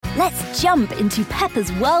Let's jump into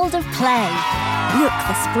Peppa's world of play. Look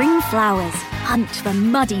for spring flowers, hunt for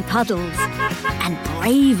muddy puddles, and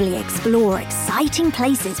bravely explore exciting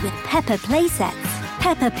places with Peppa playsets.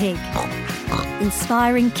 Peppa Pig.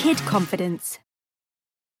 Inspiring kid confidence.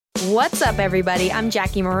 What's up, everybody? I'm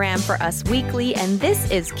Jackie Moran for Us Weekly, and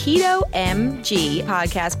this is Keto MG,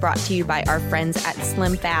 podcast brought to you by our friends at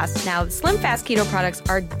SlimFast. Now, the SlimFast keto products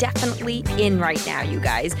are definitely in right now, you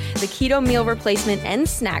guys. The keto meal replacement and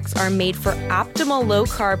snacks are made for optimal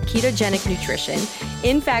low-carb ketogenic nutrition.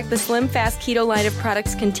 In fact, the SlimFast keto line of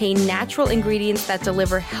products contain natural ingredients that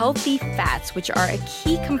deliver healthy fats, which are a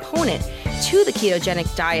key component to the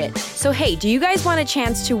ketogenic diet. So, hey, do you guys want a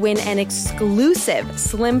chance to win an exclusive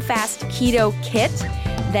SlimFast Keto kit?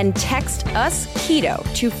 Then text us keto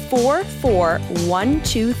to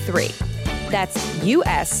 44123. That's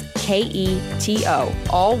USKETO,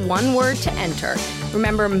 all one word to enter.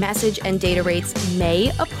 Remember, message and data rates may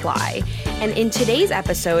apply. And in today's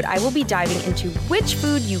episode, I will be diving into which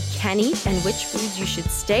food you can eat and which foods you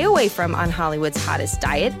should stay away from on Hollywood's hottest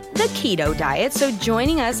diet, the keto diet. So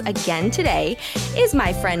joining us again today is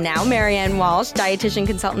my friend now, Marianne Walsh, dietitian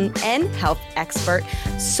consultant and health expert.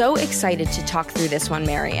 So excited to talk through this one,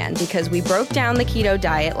 Marianne, because we broke down the keto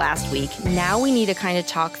diet last week. Now we need to kind of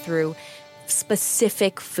talk through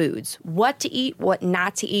specific foods, what to eat, what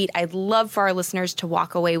not to eat. I'd love for our listeners to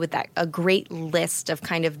walk away with a great list of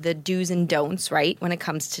kind of the do's and don'ts, right, when it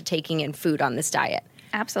comes to taking in food on this diet.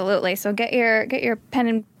 Absolutely. So get your pen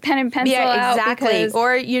and pencil yeah, exactly. out.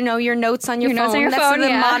 Or your notes on your phone. That's the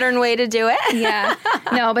modern way to do it. Yeah.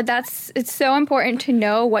 No, but it's so important to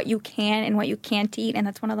know what you can and what you can't eat, and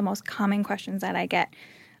that's one of the most common questions that I get.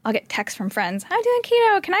 I'll get texts from friends. I'm doing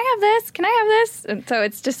keto. Can I have this? Can I have this? And so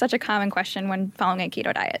it's just such a common question when following a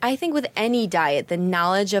keto diet. I think with any diet, the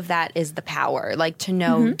knowledge of that is the power. Like to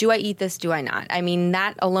know, do I eat this? Do I not? I mean,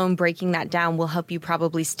 that alone, breaking that down will help you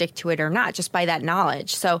probably stick to it or not just by that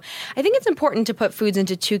knowledge. So I think it's important to put foods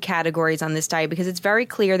into two categories on this diet because it's very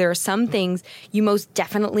clear there are some things you most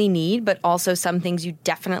definitely need, but also some things you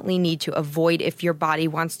definitely need to avoid if your body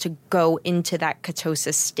wants to go into that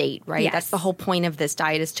ketosis state, right? Yes. That's the whole point of this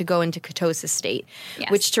diet is to go into ketosis state, yes.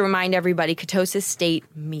 Which to remind everybody, ketosis state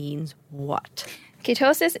means what?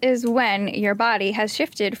 Ketosis is when your body has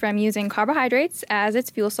shifted from using carbohydrates as its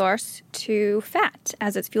fuel source to fat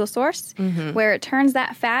as its fuel source, where it turns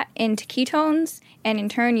that fat into ketones and in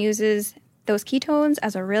turn uses those ketones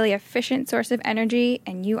as a really efficient source of energy,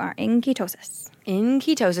 and you are in ketosis. In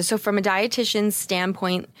ketosis. So from a dietitian's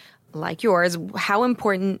standpoint like yours, how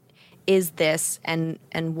important is this and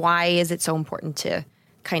why is it so important to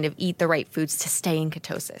kind of eat the right foods to stay in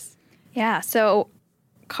ketosis? Yeah, so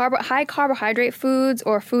high carbohydrate foods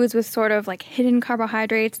or foods with sort of like hidden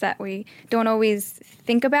carbohydrates that we don't always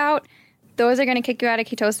think about, those are going to kick you out of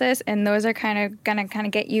ketosis, and those are going to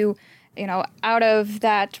get you, out of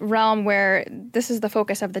that realm where this is the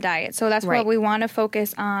focus of the diet. So that's what we want to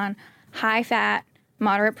focus on: high fat,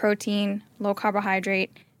 moderate protein, low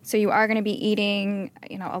carbohydrate. So you are going to be eating,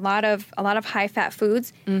 a lot of high fat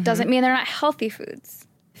foods. Doesn't mean they're not healthy foods.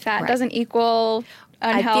 Fat doesn't equal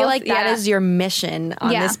unhealth. I feel like that is your mission on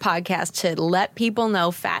this podcast, to let people know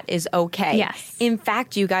fat is okay. Yes. In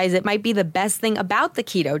fact, you guys, it might be the best thing about the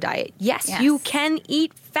keto diet. Yes. You can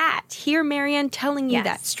eat fat. Hear Marianne telling you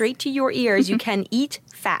that straight to your ears. You can eat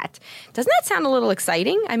fat. Doesn't that sound a little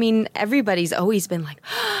exciting? I mean, everybody's always been like,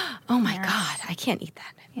 oh my God, I can't eat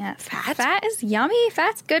that. Yeah, fat is yummy.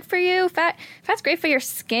 Fat's good for you. Fat's great for your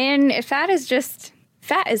skin. Fat is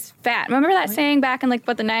fat. Remember that saying back in the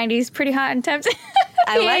 90s? Pretty hot and tempting.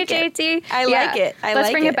 I like it. Let's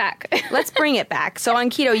bring it back. Let's bring it back. So on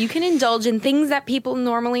keto, you can indulge in things that people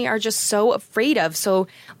normally are just so afraid of. So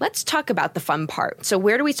let's talk about the fun part. So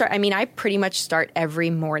where do we start? I mean, I pretty much start every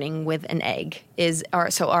morning with an egg.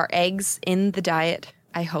 Are eggs in the diet?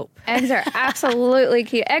 I hope. Eggs are absolutely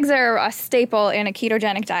key. Eggs are a staple in a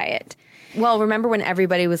ketogenic diet. Well, remember when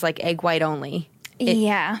everybody was like egg white only?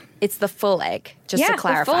 It's the full egg, just to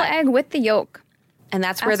clarify. The full egg with the yolk. And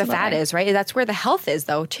that's where the fat is, right? That's where the health is,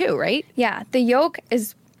 though, too, right? Yeah, the yolk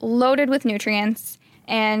is loaded with nutrients.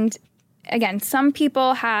 And again, some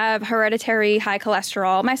people have hereditary high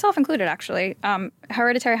cholesterol, myself included, actually,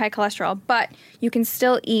 hereditary high cholesterol. But you can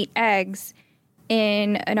still eat eggs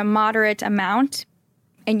in a moderate amount,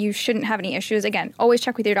 and you shouldn't have any issues. Again, always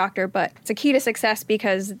check with your doctor, but it's a key to success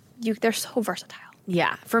because they're so versatile.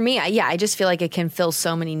 Yeah. For me, I just feel like it can fill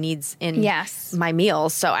so many needs in my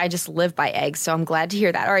meals. So I just live by eggs. So I'm glad to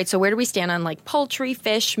hear that. All right. So where do we stand on poultry,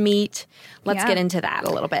 fish, meat? Let's get into that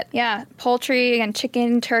a little bit. Yeah. Poultry and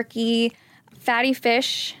chicken, turkey, fatty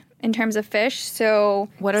fish in terms of fish. So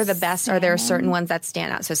what are the best? Are there certain ones that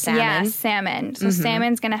stand out? So salmon? Yeah, salmon. So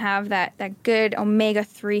salmon's going to have that good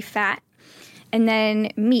omega-3 fat. And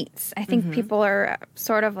then meats. I think people are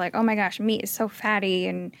sort of like, oh my gosh, meat is so fatty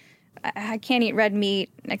and I can't eat red meat,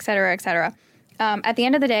 et cetera, et cetera. At the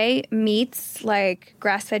end of the day, meats like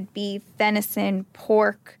grass-fed beef, venison,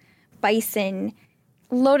 pork, bison,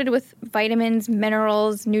 loaded with vitamins,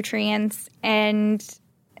 minerals, nutrients, and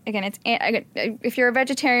again, if you're a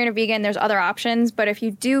vegetarian or vegan, there's other options, but if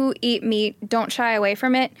you do eat meat, don't shy away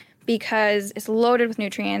from it because it's loaded with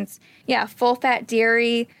nutrients. Yeah, full-fat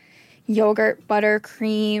dairy, yogurt, butter,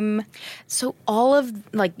 cream. So all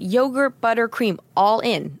of like yogurt, butter, cream, all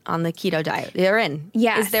in on the keto diet. They're in.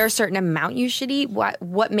 Yes. Is there a certain amount you should eat?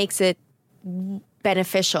 What makes it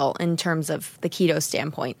beneficial in terms of the keto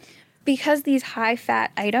standpoint? Because these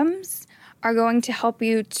high-fat items are going to help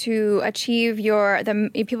you to achieve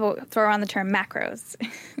people throw around the term macros.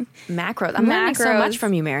 Macros. I'm learning so much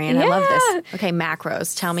from you, Marianne. I love this. Okay,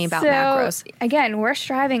 macros. Tell me about macros. Again, we're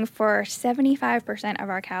striving for 75% of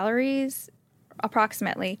our calories,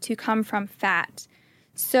 approximately, to come from fat.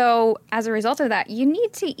 So as a result of that, you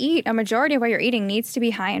need to eat, a majority of what you're eating needs to be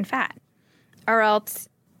high in fat, or else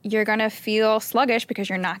you're going to feel sluggish because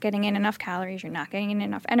you're not getting in enough calories, you're not getting in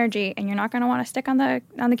enough energy, and you're not going to want to stick on the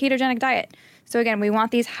ketogenic diet. So again, we want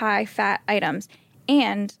these high-fat items.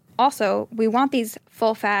 And also, we want these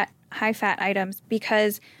full-fat, high-fat items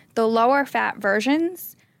because the lower-fat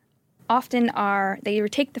versions often they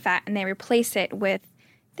take the fat and they replace it with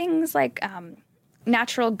things like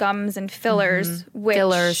natural gums and fillers, which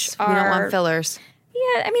fillers. We don't want fillers.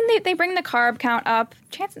 Yeah, I mean, they bring the carb count up.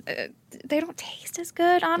 They don't taste as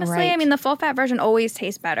good, honestly. Right. I mean, the full-fat version always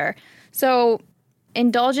tastes better. So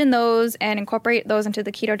indulge in those and incorporate those into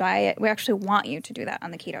the keto diet. We actually want you to do that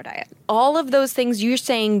on the keto diet. All of those things you're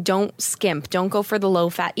saying, don't skimp. Don't go for the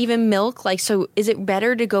low-fat. Even milk, so is it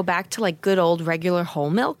better to go back to good old regular whole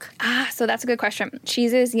milk? So that's a good question.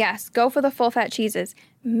 Cheeses, yes. Go for the full-fat cheeses.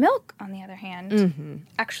 Milk, on the other hand,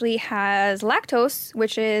 actually has lactose,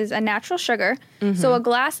 which is a natural sugar. So a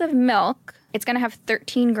glass of milk, it's going to have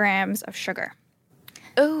 13 grams of sugar.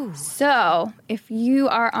 Oh. So if you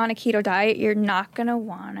are on a keto diet, you're not going to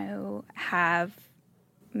want to have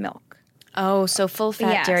milk. Oh, so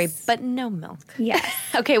full-fat dairy, but no milk. Yes.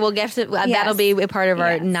 Okay, we'll get to that'll be a part of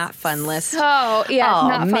our not fun list. So, yeah,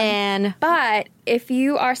 not fun. Man. But if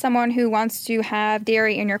you are someone who wants to have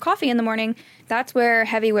dairy in your coffee in the morning, that's where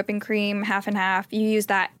heavy whipping cream, half and half, you use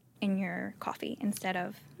that in your coffee instead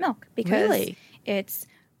of milk because it's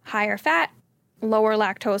higher fat, lower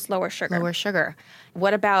lactose, lower sugar. Lower sugar.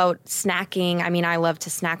 What about snacking? I mean, I love to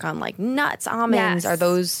snack on nuts, almonds. Yes. Are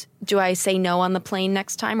those, do I say no on the plane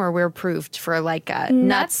next time or we're approved for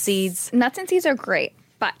nuts, seeds? Nuts and seeds are great,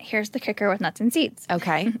 but here's the kicker with nuts and seeds.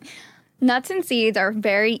 Okay. Nuts and seeds are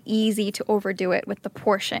very easy to overdo it with the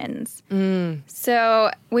portions.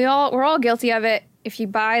 So we're all guilty of it. If you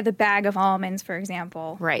buy the bag of almonds, for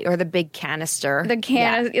example. Right, or the big canister. The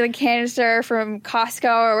canister from Costco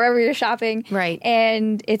or wherever you're shopping. Right.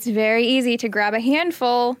 And it's very easy to grab a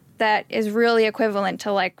handful that is really equivalent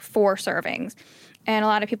to 4 servings. And a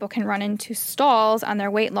lot of people can run into stalls on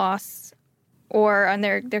their weight loss or on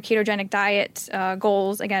their ketogenic diet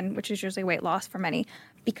goals, again, which is usually weight loss for many,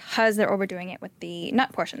 because they're overdoing it with the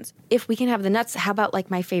nut portions. If we can have the nuts, how about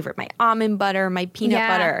my favorite, my almond butter, my peanut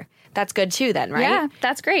butter? That's good too then, right? Yeah,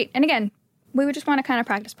 that's great. And again, we would just want to kind of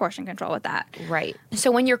practice portion control with that. Right.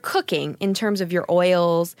 So when you're cooking, in terms of your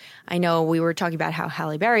oils, I know we were talking about how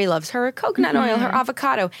Halle Berry loves her coconut oil, her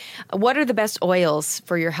avocado. What are the best oils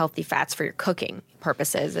for your healthy fats for your cooking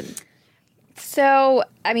purposes? So,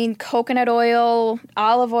 I mean, coconut oil,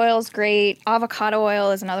 olive oil is great. Avocado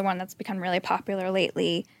oil is another one that's become really popular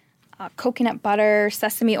lately. Coconut butter,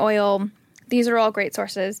 sesame oil, these are all great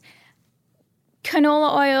sources.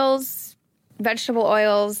 Canola oils, vegetable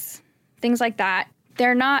oils, things like that.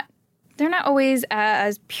 They're not always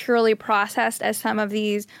as purely processed as some of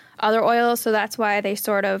these other oils, so that's why they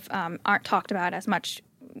sort of aren't talked about as much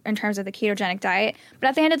in terms of the ketogenic diet. But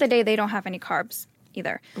at the end of the day, they don't have any carbs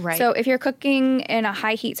either. Right. So if you're cooking in a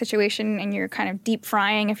high heat situation and you're kind of deep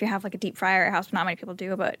frying, if you have a deep fryer at your house, not many people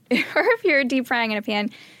do, but or if you're deep frying in a pan,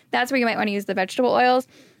 that's where you might want to use the vegetable oils.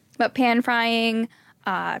 But pan frying,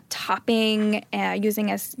 topping,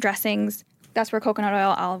 using as dressings, that's where coconut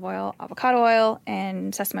oil, olive oil, avocado oil,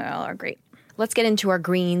 and sesame oil are great. Let's get into our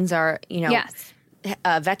greens, our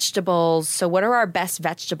vegetables. So what are our best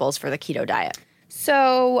vegetables for the keto diet?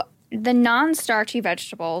 So the non-starchy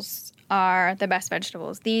vegetables are the best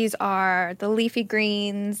vegetables. These are the leafy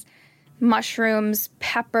greens, mushrooms,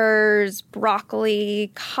 peppers,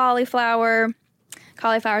 broccoli, cauliflower.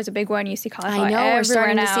 Cauliflower is a big one. You see cauliflower I know, we're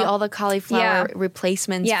starting now. to see all the cauliflower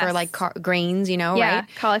replacements Yes. for like grains, right?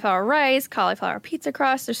 Cauliflower rice, cauliflower pizza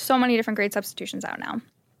crust. There's so many different great substitutions out now.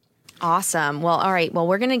 Awesome. Well, all right. Well,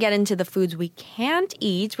 we're going to get into the foods we can't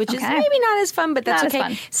eat, which is Okay. maybe not as fun, but that's Not as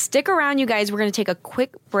okay. fun. Stick around, you guys. We're going to take a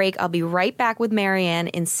quick break. I'll be right back with Marianne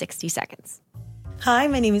in 60 seconds. Hi,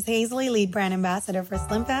 my name is Hazley, lead brand ambassador for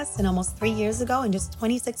SlimFast, and almost 3 years ago, in just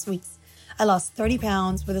 26 weeks, I lost 30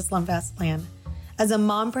 pounds with a SlimFast plan. As a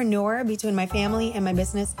mompreneur, between my family and my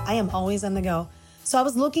business, I am always on the go. So I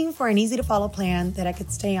was looking for an easy-to-follow plan that I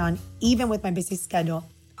could stay on, even with my busy schedule.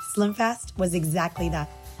 SlimFast was exactly that.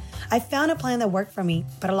 I found a plan that worked for me,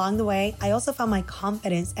 but along the way, I also found my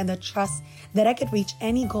confidence and the trust that I could reach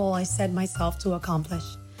any goal I set myself to accomplish.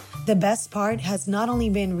 The best part has not only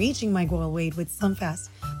been reaching my goal weight with SlimFast,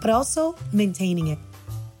 but also maintaining it.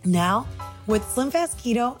 Now, with SlimFast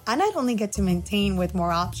Keto, I not only get to maintain with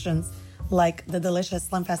more options, like the delicious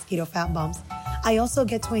SlimFast Keto Fat Bombs, I also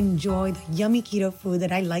get to enjoy the yummy keto food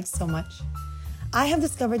that I like so much. I have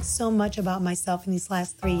discovered so much about myself in these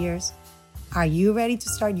last 3 years. Are you ready to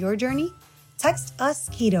start your journey? Text us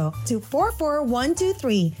keto to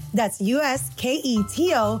 44123. That's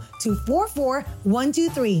USKETO to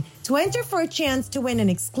 44123 to enter for a chance to win an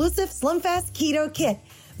exclusive SlimFast Keto kit.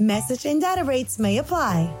 Message and data rates may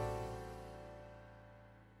apply.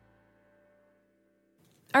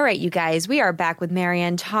 All right, you guys, we are back with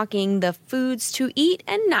Marianne talking the foods to eat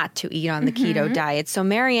and not to eat on the keto diet. So,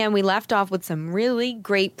 Marianne, we left off with some really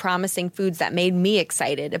great, promising foods that made me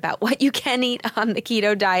excited about what you can eat on the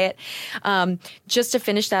keto diet. Just to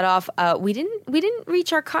finish that off, we didn't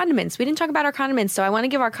reach our condiments. We didn't talk about our condiments, so I want to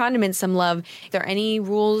give our condiments some love. Are there any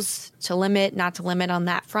rules to limit, not to limit on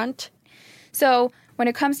that front? So when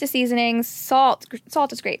it comes to seasonings, salt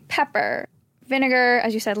is great. Pepper, vinegar,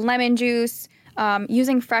 as you said, lemon juice.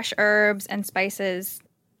 Using fresh herbs and spices,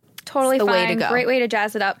 totally the fine. way to go. Great way to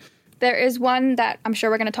jazz it up. There is one that I'm sure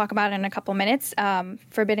we're going to talk about in a couple minutes.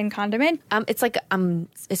 Forbidden condiment. It's like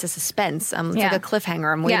it's a suspense. It's Yeah. like a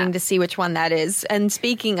cliffhanger. I'm waiting to see which one that is. And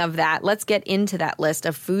speaking of that, let's get into that list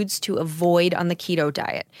of foods to avoid on the keto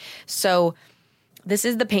diet. So this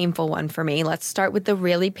is the painful one for me. Let's start with the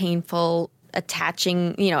really painful.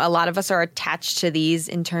 Attaching, a lot of us are attached to these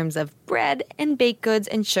in terms of bread and baked goods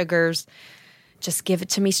and sugars. Just give it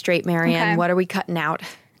to me straight, Marianne. Okay. What are we cutting out?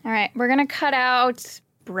 All right, we're going to cut out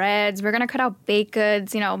breads. We're going to cut out baked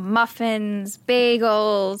goods, muffins,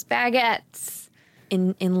 bagels, baguettes.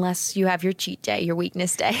 Unless you have your cheat day, your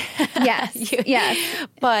weakness day. Yes, yes.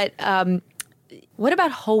 But what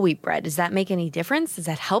about whole wheat bread? Does that make any difference? Does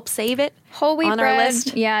that help save it Whole wheat on bread. our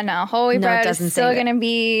list? Yeah, no. Whole wheat No, it bread is doesn't still save it. going to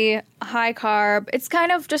be high carb. It's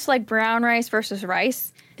kind of just like brown rice versus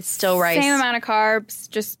rice. It's still rice. Same amount of carbs,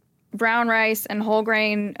 just brown rice and whole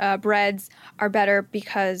grain breads are better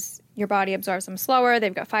because your body absorbs them slower.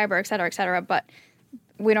 They've got fiber, et cetera, but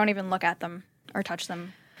we don't even look at them or touch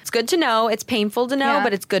them. It's good to know. It's painful to know, Yeah.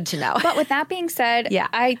 but it's good to know. But with that being said, Yeah.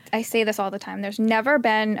 I say this all the time. There's never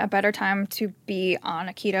been a better time to be on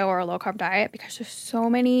a keto or a low carb diet because there's so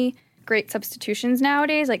many great substitutions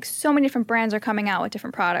nowadays. Like so many different brands are coming out with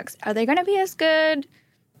different products. Are they going to be as good?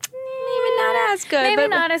 Maybe not as good. Maybe but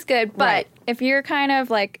not as good. But Right. if you're kind of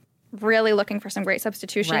like really looking for some great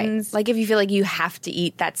substitutions, Like if you feel like you have to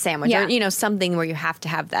eat that sandwich Yeah. or, something where you have to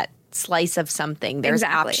have that slice of something, there's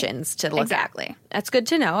Exactly. options to look Exactly. at. That's good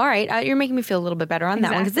to know. All right. You're making me feel a little bit better on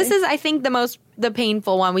that one because this Exactly. is, I think, the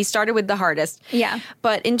painful one. We started with the hardest. Yeah.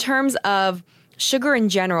 But in terms of sugar in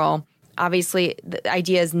general, obviously the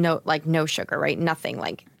idea is no sugar, right? Nothing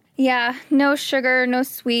like. yeah, no sugar, no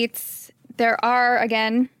sweets. There are,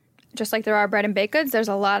 again, just like there are bread and baked goods, there's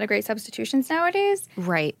a lot of great substitutions nowadays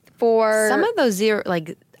Right. for Some of those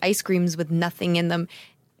ice creams with nothing in them,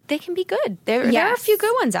 they can be good. There are a Yes. few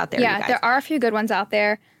good ones out there. Yeah, you guys. there are a few good ones out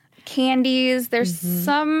there. Candies, there's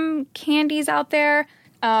some candies out there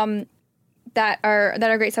that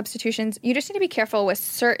are great substitutions. You just need to be careful with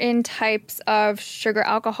certain types of sugar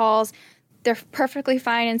alcohols. They're perfectly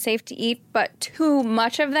fine and safe to eat, but too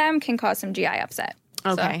much of them can cause some GI upset.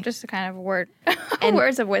 Okay. So just a kind of word,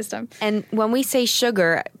 words of wisdom. And when we say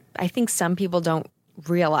sugar, I think some people don't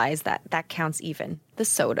realize that counts even. The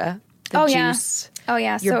soda, the juice. Oh,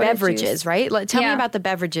 yeah. Your soda, beverages, juice. right? Tell me Yeah. about the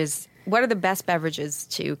beverages. What are the best beverages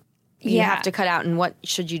you Yeah. have to cut out, and what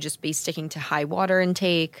should you just be sticking to high water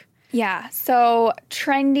intake? Yeah. So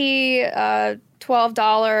trendy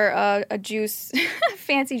 $12 a juice,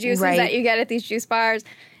 fancy juices Right. that you get at these juice bars.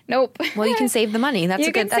 Nope. Well, you can save the money. That's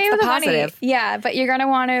you can that's save the the money. positive. Yeah, but you're gonna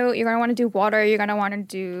want to do water. You're gonna want to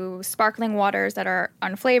do sparkling waters that are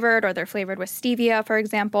unflavored or they're flavored with stevia, for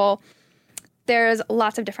example. there's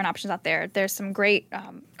lots of different options out there. There's some great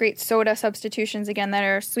soda substitutions, again, that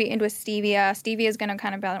are sweetened with stevia. Stevia is going to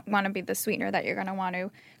kind of want to be the sweetener that you're going to want to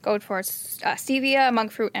go for. Stevia,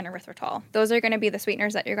 monk fruit, and erythritol. Those are going to be the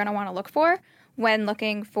sweeteners that you're going to want to look for when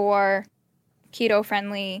looking for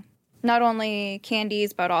keto-friendly, not only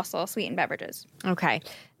candies, but also sweetened beverages. Okay.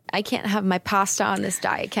 I can't have my pasta on this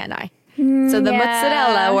diet, can I? So the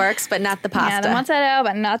mozzarella works, but not the pasta. Yeah, the mozzarella,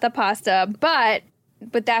 but not the pasta. But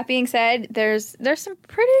with that being said, there's some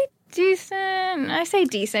pretty decent, I say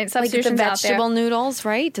decent, substitutions like the out there. vegetable noodles,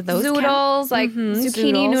 right? Do those Zoodles, count? like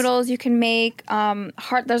zucchini noodles you can make.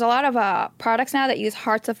 There's a lot of products now that use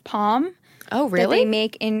hearts of palm. Oh, really? That they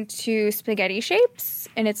make into spaghetti shapes,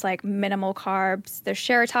 and it's like minimal carbs. There's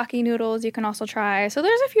shirataki noodles you can also try. So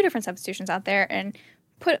there's a few different substitutions out there, and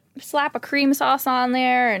slap a cream sauce on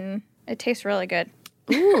there, and it tastes really good.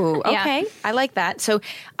 Ooh, okay. Yeah. I like that. So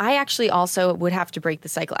I actually also would have to break the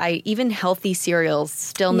cycle. Even healthy cereals,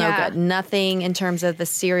 still no good. Nothing in terms of the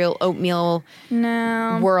cereal oatmeal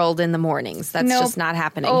world in the mornings. That's just not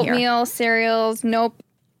happening here. Oatmeal, cereals, nope.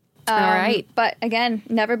 All right. But again,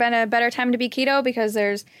 never been a better time to be keto because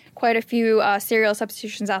there's quite a few cereal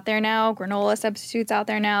substitutions out there now, granola substitutes out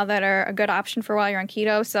there now that are a good option for while you're on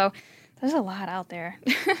keto. So there's a lot out there.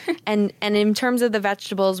 And in terms of the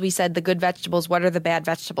vegetables, we said the good vegetables. What are the bad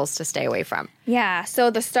vegetables to stay away from? Yeah,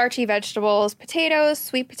 so the starchy vegetables, potatoes,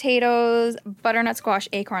 sweet potatoes, butternut squash,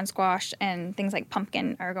 acorn squash, and things like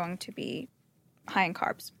pumpkin are going to be high in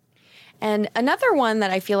carbs. And another one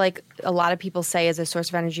that I feel like a lot of people say is a source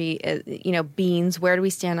of energy is, beans. Where do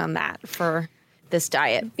we stand on that for this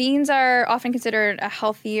diet? Beans are often considered a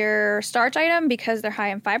healthier starch item because they're high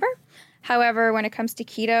in fiber. However, when it comes to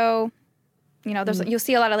keto, you'll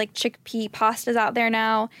see a lot of like chickpea pastas out there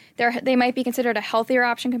now. They might be considered a healthier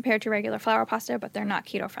option compared to regular flour pasta, but they're not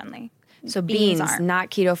keto friendly. So beans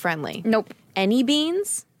not keto friendly. Nope. Any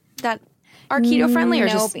beans that are keto friendly, or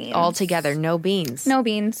No just beans. altogether no beans? No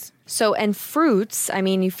beans. So, and fruits, I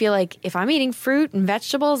mean, you feel like if I'm eating fruit and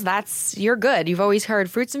vegetables, you're good. You've always heard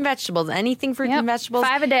fruits and vegetables, anything fruits and vegetables.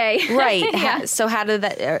 5 a day. Right. Yeah. So how did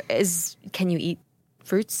that, can you eat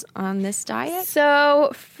fruits on this diet?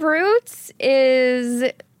 So fruits is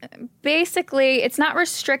basically, it's not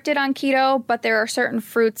restricted on keto, but there are certain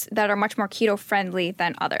fruits that are much more keto friendly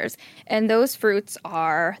than others. And those fruits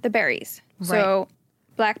are the berries. Right. So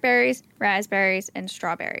blackberries, raspberries, and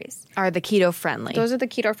strawberries. Are the keto friendly? Those are the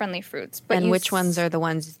keto friendly fruits. But and which ones are the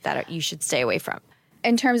ones that you should stay away from?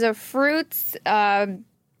 In terms of fruits,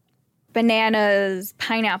 bananas,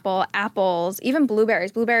 pineapple, apples, even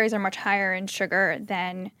blueberries. Blueberries are much higher in sugar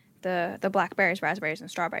than the blackberries, raspberries,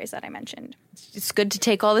 and strawberries that I mentioned. It's good to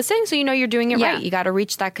take all this in so you're doing it Yeah. right. You got to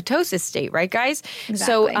reach that ketosis state, right, guys?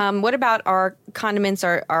 Exactly. So what about our condiments,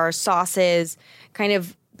 our sauces? Kind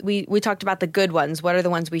of, we talked about the good ones. What are the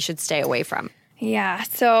ones we should stay away from? Yeah,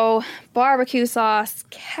 so barbecue sauce,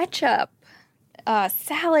 ketchup,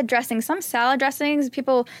 salad dressing. Some salad dressings, some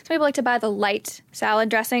people like to buy the light salad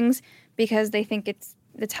dressings because they think it's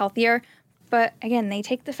healthier. But again, they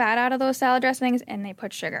take the fat out of those salad dressings and they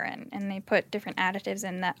put sugar in, and they put different additives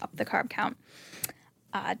in that up the carb count.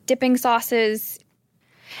 Dipping sauces.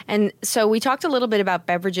 And so we talked a little bit about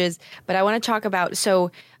beverages, but I want to talk about,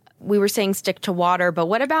 so we were saying stick to water, but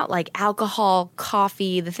what about like alcohol,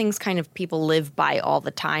 coffee, the things kind of people live by all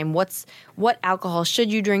the time? What alcohol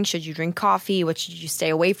should you drink? Should you drink coffee? What should you stay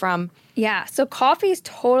away from? Yeah, so coffee is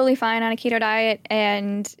totally fine on a keto diet,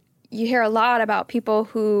 and you hear a lot about people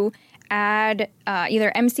who add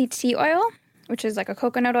either MCT oil, which is like a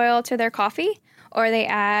coconut oil, to their coffee, or they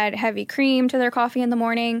add heavy cream to their coffee in the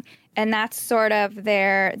morning, and that's sort of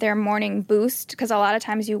their morning boost, because a lot of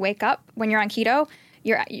times you wake up when you're on keto,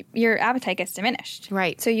 your appetite gets diminished.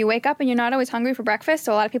 Right. So you wake up and you're not always hungry for breakfast,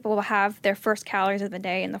 so a lot of people will have their first calories of the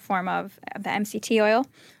day in the form of the MCT oil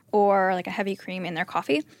or like a heavy cream in their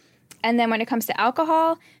coffee. And then when it comes to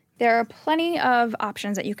alcohol, there are plenty of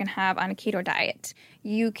options that you can have on a keto diet.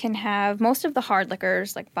 You can have most of the hard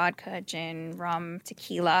liquors like vodka, gin, rum,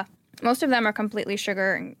 tequila. Most of them are completely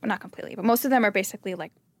sugar, not completely, but most of them are basically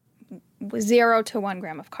like 0 to 1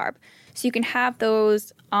 gram of carb. So you can have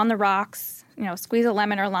those on the rocks, squeeze a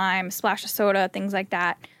lemon or lime, splash of soda, things like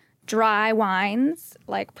that. Dry wines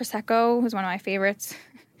like Prosecco is one of my favorites.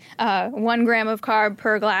 1 gram of carb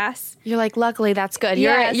per glass. You're like, luckily that's good.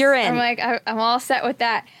 Yes. You're in. I'm like, I'm all set with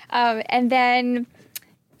that. And then,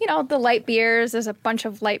 the light beers. There's a bunch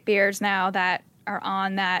of light beers now that are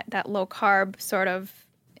on that low carb sort of,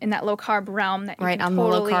 in that low carb realm that you right, can on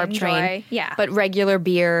totally the low carb enjoy. train. Yeah. But regular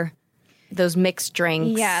beer, those mixed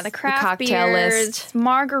drinks. Yeah, the craft cocktail beers, list.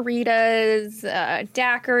 margaritas,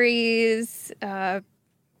 daiquiris,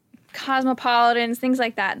 Cosmopolitans, things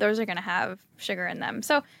like that, those are going to have sugar in them.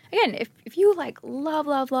 So again, if you like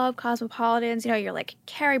love Cosmopolitans, you're like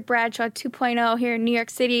Carrie Bradshaw 2.0 here in New York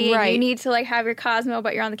City, right. and you need to like have your Cosmo,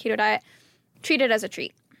 but you're on the keto diet, treat it as a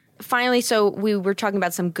treat. Finally, so we were talking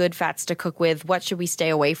about some good fats to cook with. What should we stay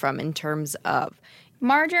away from in terms of?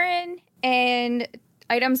 Margarine and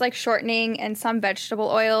items like shortening and some vegetable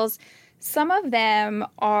oils. Some of them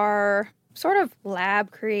are sort of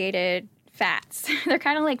lab-created fats. They're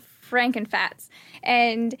kind of like Frankenfats,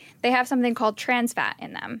 and they have something called trans fat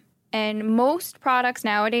in them. And most products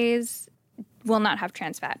nowadays will not have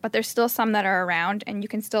trans fat, but there's still some that are around, and you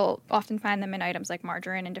can still often find them in items like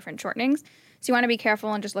margarine and different shortenings. So you want to be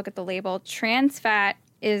careful and just look at the label. Trans fat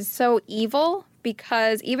is so evil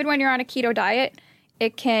because even when you're on a keto diet,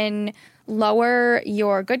 it can lower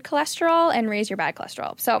your good cholesterol and raise your bad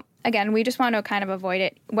cholesterol. So again, we just want to kind of avoid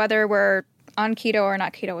it. Whether we're on keto or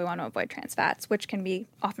not keto, we want to avoid trans fats, which can be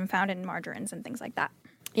often found in margarines and things like that.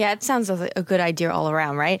 Yeah, it sounds like a good idea all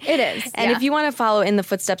around, right? It is. And if you want to follow in the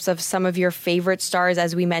footsteps of some of your favorite stars,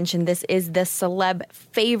 as we mentioned, this is the celeb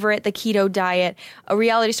favorite, the keto diet, a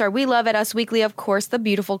reality star we love at Us Weekly, of course, the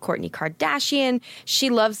beautiful Kourtney Kardashian. She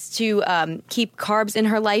loves to keep carbs in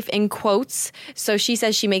her life in quotes. So she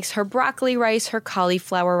says she makes her broccoli rice, her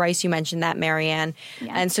cauliflower rice. You mentioned that, Marianne.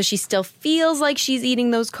 Yeah. And so she still feels like she's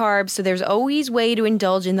eating those carbs. So there's always way to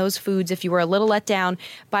indulge in those foods. If you were a little let down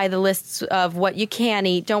by the lists of what you can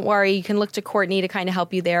eat, don't worry, you can look to Kourtney to kind of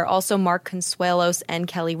help you there. Also, Mark Consuelos and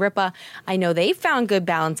Kelly Ripa. I know they found good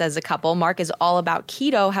balance as a couple. Mark is all about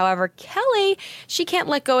keto. However, Kelly, she can't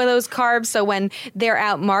let go of those carbs. So when they're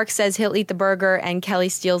out, Mark says he'll eat the burger and Kelly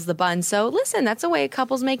steals the bun. So listen, that's a way a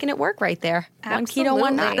couple's making it work right there. Absolutely.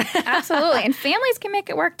 One keto, one not. Absolutely. And families can make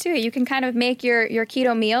it work too. You can kind of make your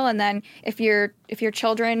keto meal, and then if your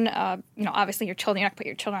children, obviously your children, you're not going to put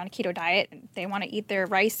your children on a keto diet. They want to eat their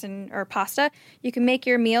rice or pasta. You can make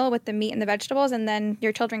your meal with the meat and the vegetables, and then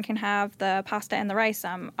your children can have the pasta and the rice.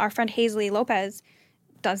 Our friend Hazley Lopez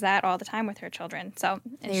does that all the time with her children. So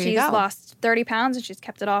she's lost 30 pounds, and she's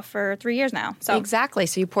kept it off for 3 years now. So exactly.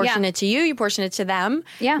 So you portion it to you portion it to them.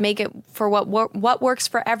 Yeah. Make it for what works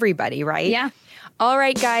for everybody, right? Yeah. All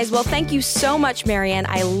right, guys. Well, thank you so much, Marianne.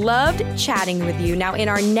 I loved chatting with you. Now, in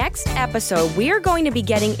our next episode, we are going to be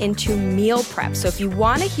getting into meal prep. So if you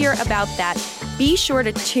want to hear about that, be sure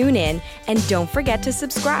to tune in and don't forget to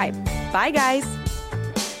subscribe. Bye, guys.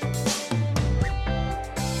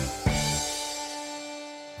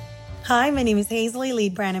 Hi, my name is Hazley,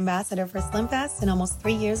 lead brand ambassador for SlimFast, and almost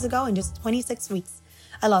 3 years ago, in just 26 weeks,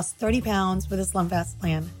 I lost 30 pounds with a SlimFast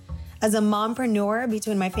plan. As a mompreneur,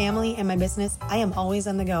 between my family and my business, I am always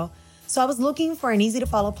on the go. So I was looking for an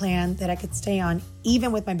easy-to-follow plan that I could stay on,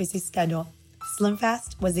 even with my busy schedule.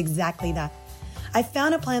 SlimFast was exactly that. I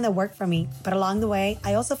found a plan that worked for me, but along the way,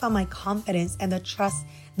 I also found my confidence and the trust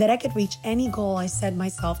that I could reach any goal I set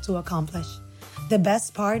myself to accomplish. The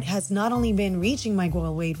best part has not only been reaching my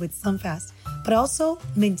goal weight with SlimFast, but also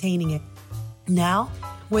maintaining it. Now,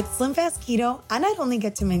 with SlimFast Keto, I not only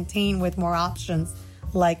get to maintain with more options,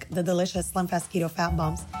 like the delicious SlimFast Keto Fat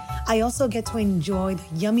Bombs, I also get to enjoy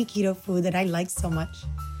the yummy keto food that I like so much.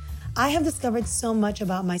 I have discovered so much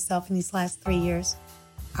about myself in these last 3 years.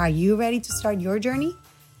 Are you ready to start your journey?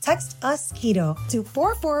 Text US Keto to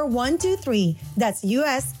 44123. That's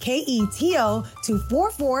USKETO to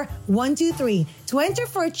 44123 to enter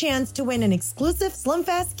for a chance to win an exclusive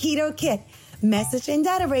SlimFast Keto kit. Message and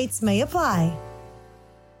data rates may apply.